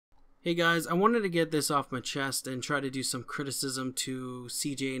Hey guys, I wanted to get this off my chest and try to do some criticism to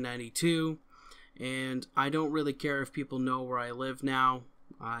Cjay92, and I don't really care if people know where I live now.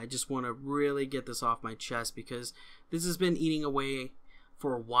 I just want to really get this off my chest because this has been eating away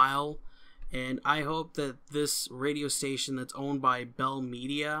for a while, and I hope that this radio station that's owned by Bell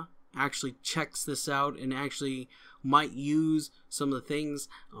Media actually checks this out and actually might use some of the things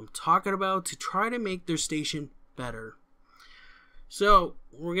I'm talking about to try to make their station better. So,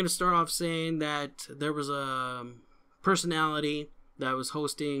 we're going to start off saying that there was a personality that was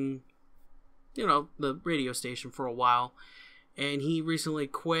hosting, the radio station for a while. And he recently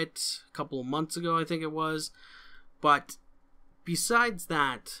quit a couple of months ago, I think it was. But besides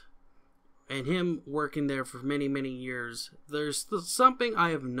that, and him working there for many, many years, there's something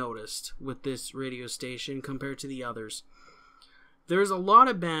I have noticed with this radio station compared to the others. There's a lot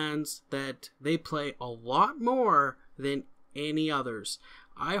of bands that they play a lot more than any others.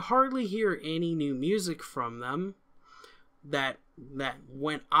 I hardly hear any new music from them that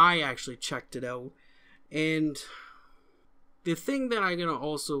when I actually checked it out. And the thing that I'm gonna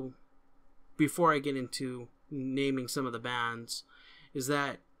also, before I get into naming some of the bands, is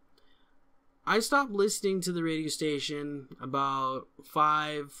that I stopped listening to the radio station about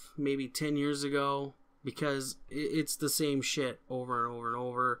 5, maybe 10 years ago because it's the same shit over and over and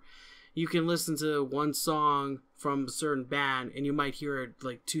over. You can listen to one song from a certain band and you might hear it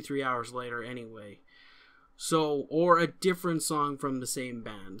like 2-3 hours later anyway. So, or a different song from the same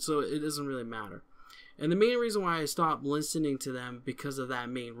band. So it doesn't really matter. And the main reason why I stopped listening to them because of that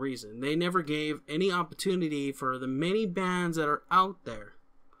main reason. They never gave any opportunity for the many bands that are out there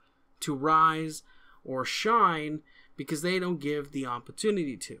to rise or shine because they don't give the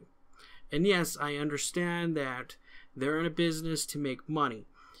opportunity to. And yes, I understand that they're in a business to make money.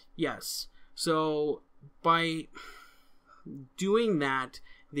 Yes, so by doing that,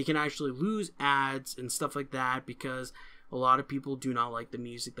 they can actually lose ads and stuff like that because a lot of people do not like the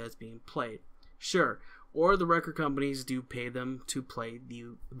music that's being played. Sure, or the record companies do pay them to play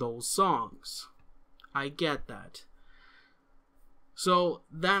those songs. I get that. So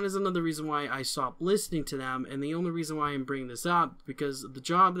that is another reason why I stopped listening to them, and the only reason why I'm bringing this up because the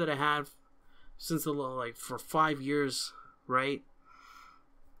job that I had since for 5 years, right?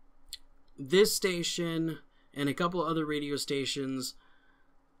 This station and a couple other radio stations,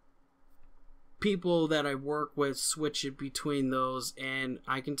 people that I work with switch it between those, and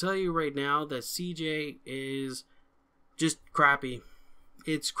I can tell you right now that Cjay is just crappy.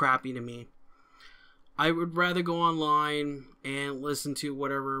 It's crappy to me. I would rather go online and listen to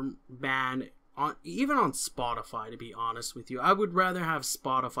whatever band, even on Spotify, to be honest with you. I would rather have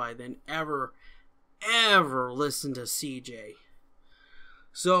Spotify than ever listen to Cjay.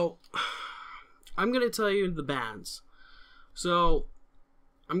 So, I'm going to tell you the bands. So,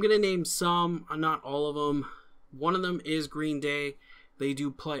 I'm going to name some, not all of them. One of them is Green Day. They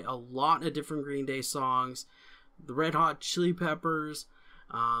do play a lot of different Green Day songs. The Red Hot Chili Peppers.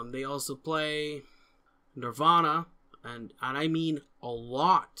 They also play Nirvana. And I mean a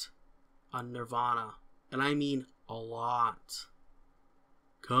lot on Nirvana. And I mean a lot.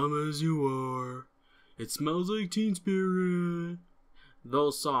 Come as you are. It smells like Teen Spirit.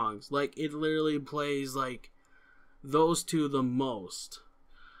 Those songs, like, it literally plays like those two the most.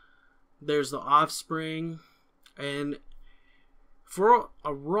 There's The Offspring, and for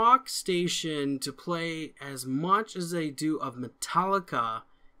a rock station to play as much as they do of Metallica,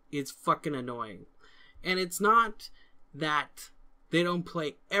 it's fucking annoying. And it's not that they don't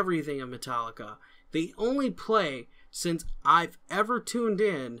play everything of Metallica. They only play, since I've ever tuned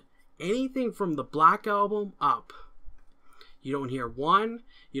in, anything from the Black Album up. You don't hear One.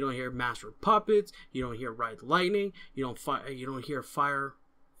 You don't hear Master of Puppets. You don't hear Ride the Lightning. You don't hear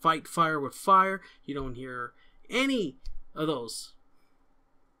Fight Fire with Fire. You don't hear any of those.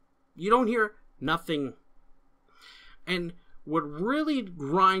 You don't hear nothing. And what really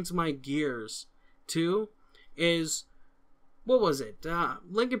grinds my gears too is, what was it?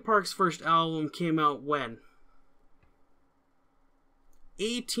 Linkin Park's first album came out when?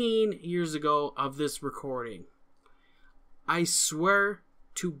 18 years ago of this recording. I swear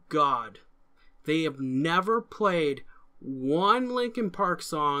to God, they have never played one Linkin Park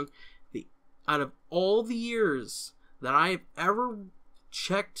song out of all the years that I have ever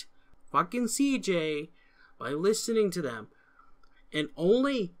checked fucking Cjay by listening to them. And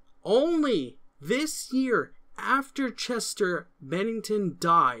only this year, after Chester Bennington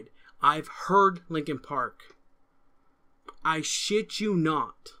died, I've heard Linkin Park. I shit you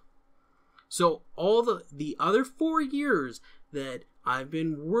not. So all the other 4 years that I've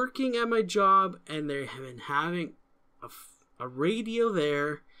been working at my job and they have been having a radio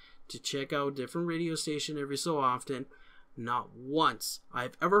there to check out different radio station every so often. Not once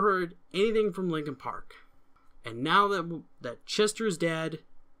I've ever heard anything from Linkin Park. And now that Chester is dead,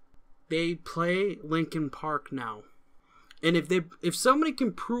 they play Linkin Park now. And if somebody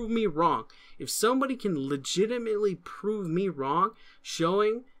can prove me wrong, if somebody can legitimately prove me wrong,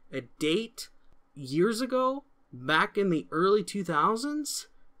 showing a date years ago, back in the early 2000s,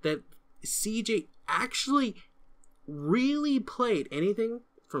 that Cjay actually really played anything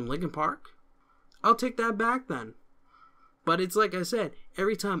from Linkin Park, I'll take that back then. But it's like I said,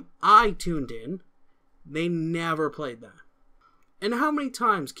 every time I tuned in, they never played that. And how many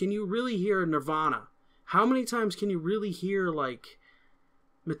times can you really hear Nirvana? How many times can you really hear like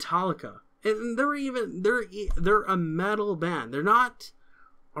Metallica? And they're a metal band. They're not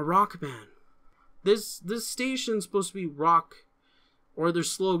a rock band. This station's supposed to be rock, or their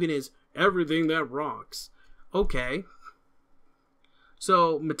slogan is everything that rocks. Okay.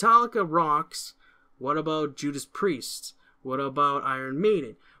 So Metallica rocks. What about Judas Priest? What about Iron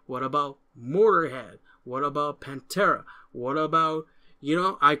Maiden? What about Motorhead? What about Pantera? What about,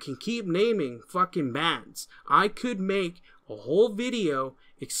 I can keep naming fucking bands. I could make a whole video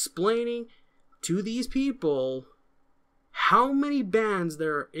explaining to these people how many bands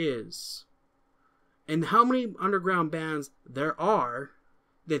there is and how many underground bands there are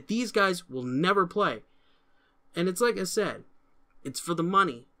that these guys will never play. And it's like I said, it's for the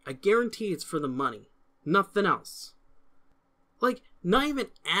money. I guarantee it's for the money. Nothing else. Like, not even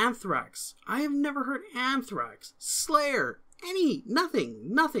Anthrax. I have never heard Anthrax. Slayer.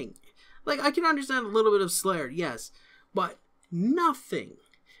 Nothing. Like, I can understand a little bit of Slayer, yes. But nothing.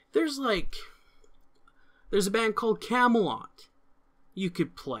 There's a band called Camelot you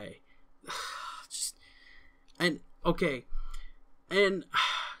could play. And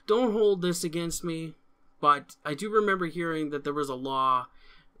don't hold this against me, but I do remember hearing that there was a law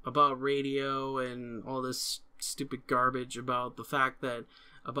about radio and all this stupid garbage about the fact that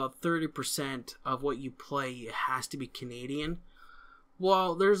about 30% of what you play has to be Canadian.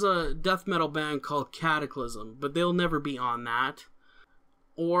 Well, there's a death metal band called Cataclysm, but they'll never be on that.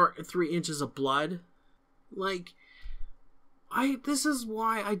 Or 3 Inches of Blood. Like, this is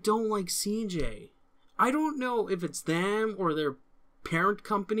why I don't like Cjay. I don't know if it's them or their parent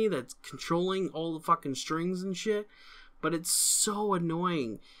company that's controlling all the fucking strings and shit, but it's so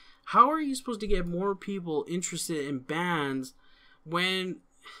annoying. How are you supposed to get more people interested in bands when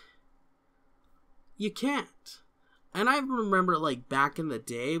you can't? And I remember, like, back in the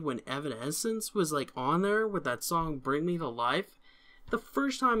day when Evanescence was, like, on there with that song Bring Me to Life. The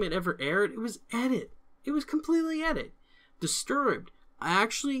first time it ever aired, it was edited. It was completely edited. Disturbed. I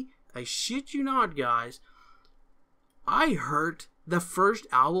shit you not, guys, I heard the first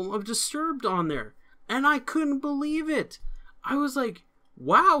album of Disturbed on there, and I couldn't believe it. I was like,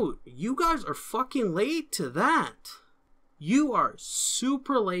 wow, you guys are fucking late to that. You are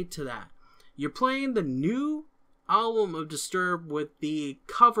super late to that. You're playing the new album of Disturbed with the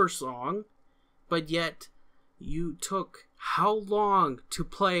cover song, but yet you took how long to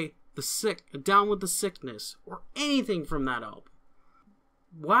play Down with the Sickness or anything from that album?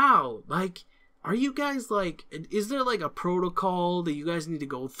 Wow, like, are you guys like, is there like a protocol that you guys need to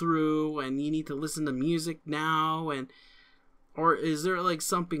go through and you need to listen to music now, or is there like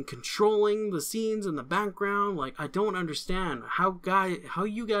something controlling the scenes in the background? Like, I don't understand how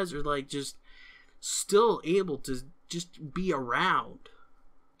you guys are like just still able to just be around.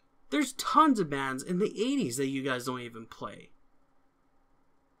 There's tons of bands in the 80s that you guys don't even play.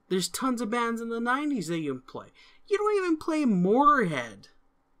 There's tons of bands in the 90s that you play. You don't even play Motorhead.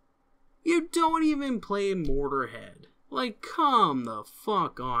 You don't even play Motorhead. Like, come the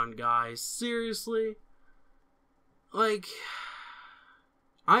fuck on, guys. Seriously? Like,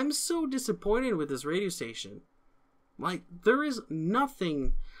 I'm so disappointed with this radio station. Like, there is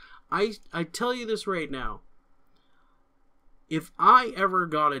nothing. I tell you this right now. If I ever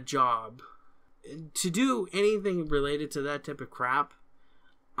got a job to do anything related to that type of crap,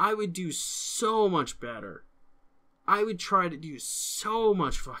 I would do so much better. I would try to do so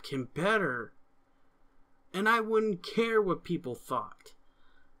much fucking better. And I wouldn't care what people thought.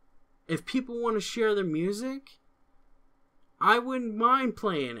 If people want to share their music, I wouldn't mind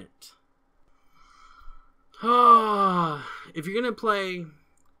playing it. If you're gonna play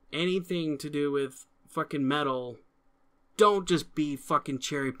anything to do with fucking metal, don't just be fucking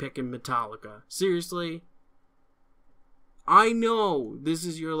cherry picking Metallica. Seriously? I know this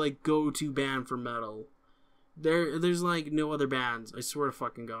is your like go-to band for metal. There's like no other bands, I swear to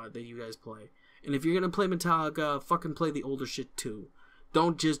fucking God, that you guys play. And if you're gonna play Metallica, fucking play the older shit too.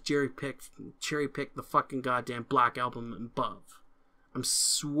 Don't just cherry pick the fucking goddamn Black Album and above. I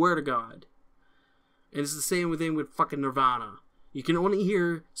swear to God. And it's the same thing with fucking Nirvana. You can only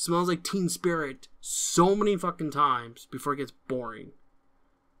hear Smells Like Teen Spirit so many fucking times before it gets boring.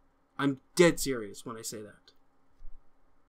 I'm dead serious when I say that.